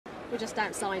We're just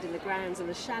outside in the grounds in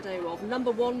the shadow of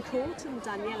 #1 court, and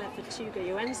Daniella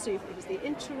Fetuga-Joensuu, who's the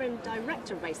interim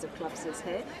director of Ace of Clubs, is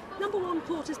here. #1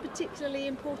 court is particularly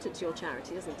important to your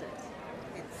charity, isn't it?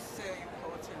 It's so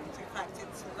important. In fact,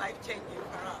 it's life-changing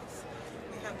for us.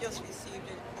 We have just received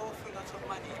an awful lot of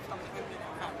money from the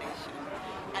Wimbledon Foundation,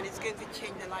 and it's going to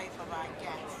change the life of our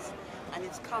guests. And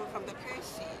it's come from the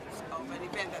proceeds of an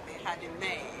event that they had in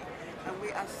May, and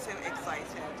we are so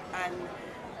excited. And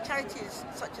charities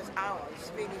such as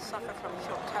ours really suffer from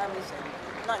short-termism,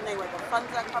 not knowing where the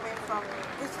funds are coming from.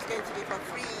 This is going to be for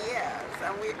 3 years,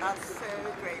 and we are so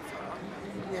grateful,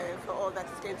 for all that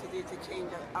it's going to do to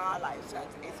change our lives at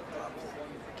Ace of Clubs.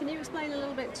 Can you explain a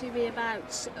little bit to me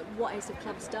about what Ace of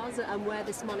Clubs does and where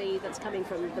this money that's coming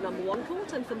from the #1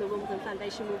 court and from the Wimbledon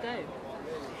Foundation will go?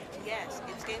 Yes,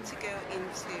 it's going to go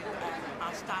into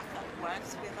our staff that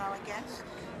works with our guests,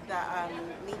 that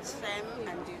meets them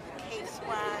and do the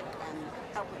casework and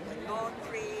help with the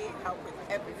laundry, help with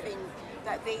everything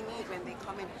that they need when they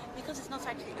come in. Because it's not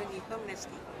actually only homeless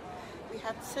people. We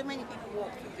have so many people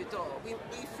walk through the door. We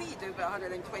feed over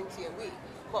 120 a week,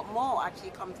 but more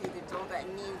actually come through the door that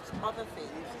need other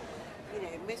things.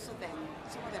 Most of them,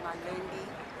 some of them are lonely,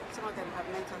 some of them have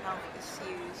mental health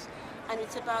issues, and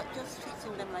it's about just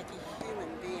treating them like a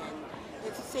human being.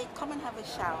 To say, come and have a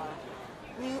shower,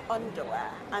 new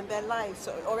underwear, and their lives,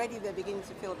 already they're beginning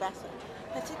to feel better.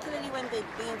 Particularly when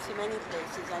they've been to many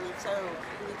places and it's,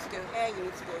 you need to go here, you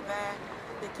need to go there.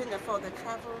 They couldn't afford the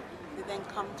travel, they then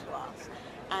come to us.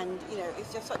 And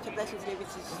it's just such a blessing to be able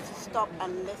to stop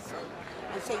and listen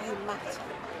and say you matter.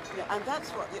 And that's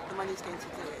what the money's going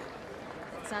to do.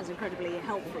 Sounds incredibly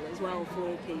helpful as well for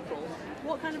all people.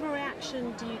 What kind of a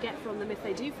reaction do you get from them if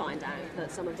they do find out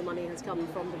that some of the money has come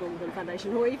from the Wimbledon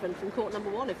Foundation, or even from court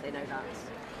 #1 if they know that?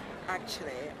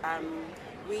 Actually,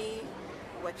 we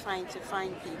were trying to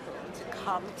find people to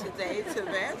come today to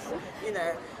this,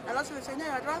 and lots of them say, no,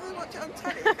 I'd rather watch it on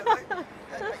telly because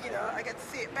I get to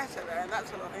see it better there, and that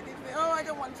sort of thing. They say, oh, I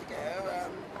don't want to go.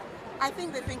 I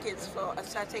think they think it's for a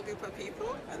certain group of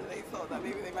people, and they thought that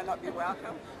maybe they might not be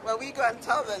welcome. Well, we go and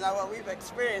tell them now what we've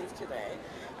experienced today,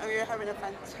 and we are having a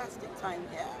fantastic time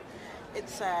here.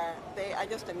 They are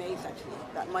just amazed actually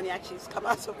that money actually has come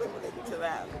out of Wimbledon to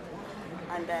them,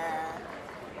 and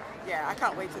yeah, I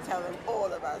can't wait to tell them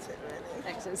all about it really.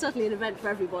 Excellent, certainly an event for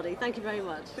everybody. Thank you very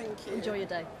much. Thank you. Enjoy your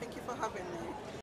day. Thank you for having me.